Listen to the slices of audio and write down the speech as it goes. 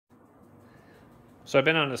So I've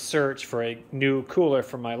been on a search for a new cooler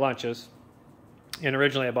for my lunches. And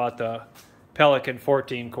originally I bought the Pelican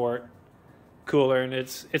 14 quart cooler, and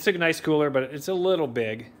it's a nice cooler, but it's a little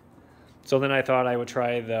big. So then I thought I would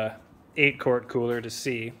try the 8 quart cooler to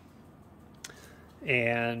see.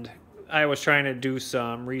 And I was trying to do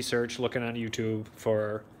some research looking on YouTube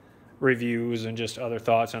for reviews and just other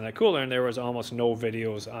thoughts on that cooler, and there was almost no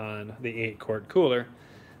videos on the 8 quart cooler.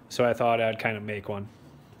 So I thought I'd kind of make one.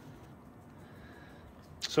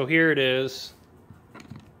 So here it is.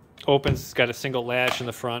 Opens, it's got a single latch in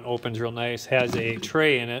the front, opens real nice, has a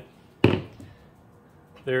tray in it.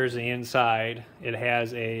 There's the inside. It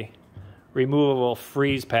has a removable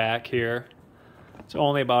freeze pack here. It's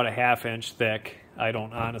only about a 1/2 inch thick. I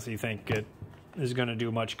don't honestly think it is going to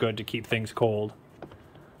do much good to keep things cold,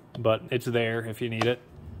 but it's there if you need it.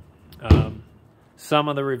 Some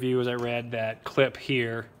of the reviews I read, that clip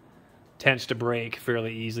here tends to break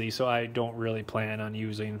fairly easily, so I don't really plan on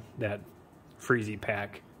using that freezy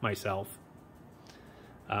pack myself.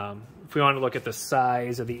 If we want to look at the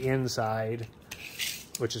size of the inside,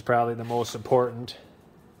 which is probably the most important,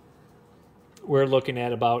 we're looking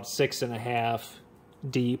at about 6.5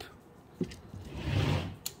 deep,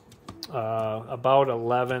 about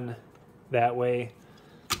 11 that way,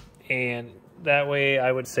 and that way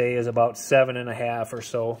I would say is about 7.5 or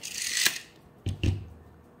so.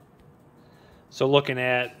 So looking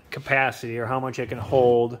at capacity, or how much it can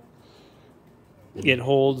hold, it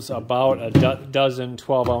holds about a dozen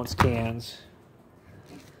 12-ounce cans.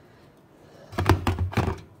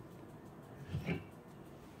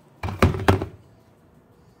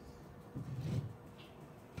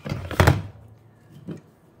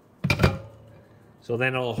 So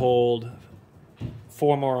then it'll hold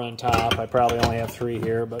 4 more on top. I probably only have 3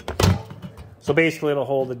 here, but so basically it'll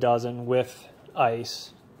hold a dozen with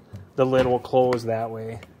ice. The lid will close that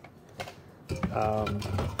way.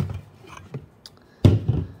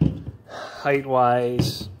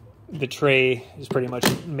 Height-wise, the tray is pretty much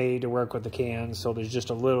made to work with the cans, so there's just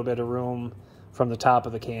a little bit of room from the top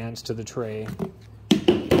of the cans to the tray.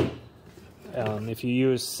 If you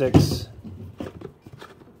use 6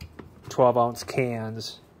 12-ounce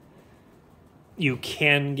cans, you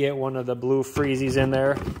can get one of the blue freezies in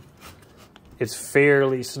there. It's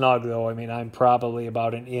fairly snug though. I mean, I'm probably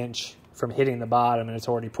about 1 inch from hitting the bottom and it's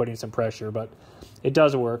already putting some pressure, but it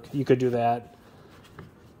does work. You could do that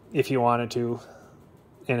if you wanted to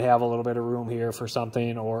and have a little bit of room here for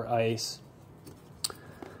something, or ice.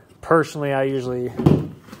 Personally, I usually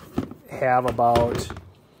have about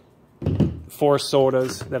 4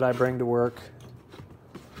 sodas that I bring to work.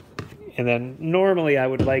 And then normally I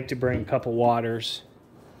would like to bring a couple waters.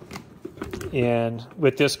 And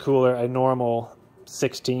with this cooler, a normal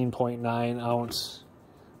 16.9 ounce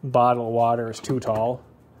bottle of water is too tall.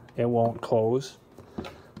 It won't close.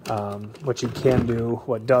 What you can do,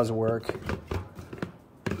 what does work,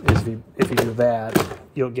 is if you do that,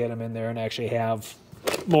 you'll get them in there and actually have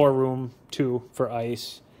more room too for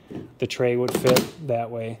ice. The tray would fit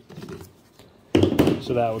that way.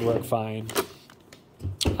 So that would work fine.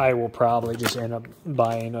 I will probably just end up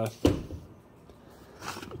buying a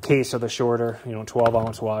case of the shorter,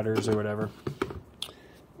 12-ounce waters or whatever.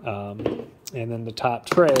 And then the top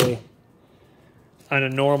tray, on a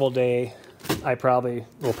normal day, I probably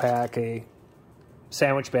will pack a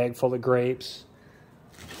sandwich bag full of grapes,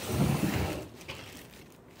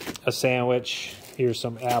 a sandwich, here's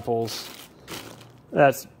some apples.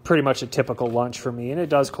 That's pretty much a typical lunch for me, and it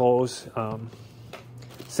does close.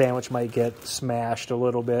 Sandwich might get smashed a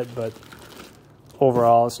little bit, but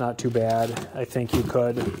overall it's not too bad. I think you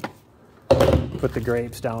could put the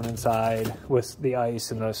grapes down inside with the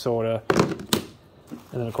ice and the soda,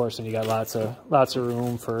 and then of course then you got lots of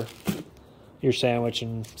room for your sandwich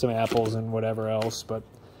and some apples and whatever else. But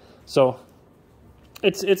so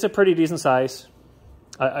it's a pretty decent size.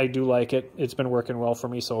 I do like it. It's been working well for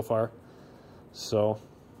me so far. So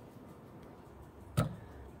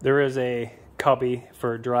there is a cubby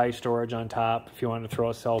for dry storage on top if you want to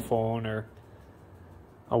throw a cell phone or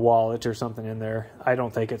a wallet or something in there. I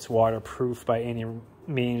don't think it's waterproof by any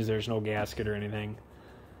means. There's no gasket or anything.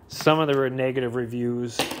 Some of the negative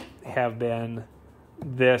reviews have been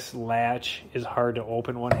this latch is hard to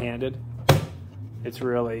open one-handed.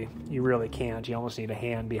 You really can't. You almost need a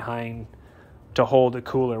hand behind to hold the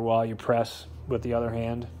cooler while you press with the other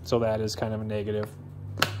hand. So that is kind of a negative.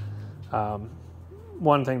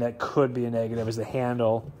 One thing that could be a negative is the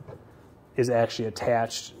handle is actually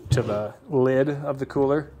attached to the lid of the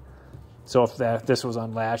cooler. So if this was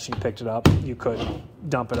unlatched and you picked it up, you could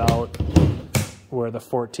dump it out, where the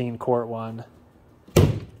 14 quart one,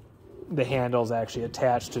 the handle is actually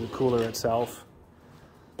attached to the cooler itself.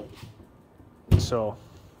 So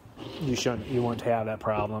you won't have that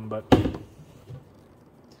problem, but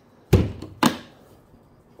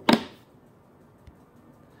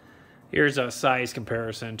here's a size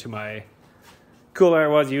comparison to my cooler I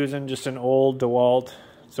was using, just an old DeWalt.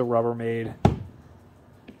 It's a Rubbermaid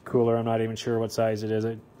cooler. I'm not even sure what size it is.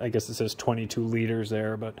 I guess it says 22 liters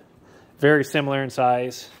there, but very similar in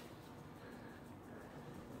size.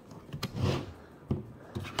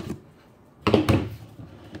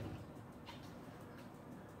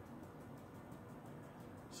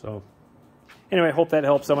 So anyway, hope that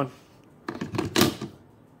helps someone.